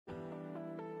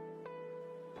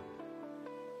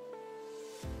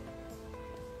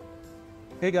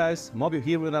Hey guys, Mobile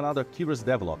here with another Kubberz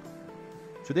Devlog.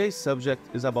 Today's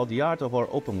subject is about the art of our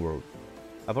open world.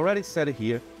 I've already said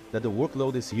here that the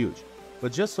workload is huge,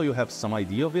 but just so you have some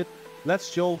idea of it,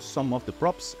 let's show some of the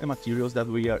props and materials that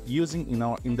we are using in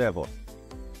our endeavor.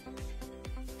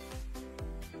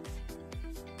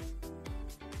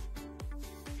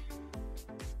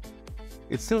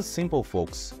 It seems simple,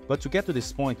 folks, but to get to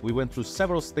this point we went through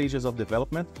several stages of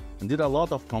development and did a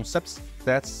lot of concepts,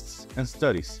 tests and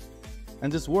studies.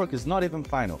 And this work is not even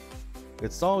final.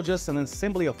 It's all just an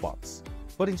assembly of parts.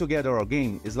 Putting together our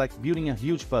game is like building a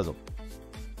huge puzzle.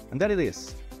 And that it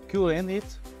is. Cool, ain't it?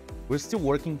 We're still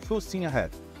working full steam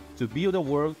ahead to build a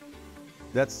world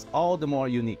that's all the more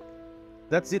unique.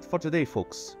 That's it for today,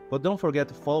 folks. But don't forget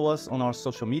to follow us on our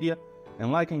social media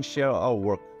and like and share our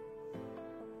work.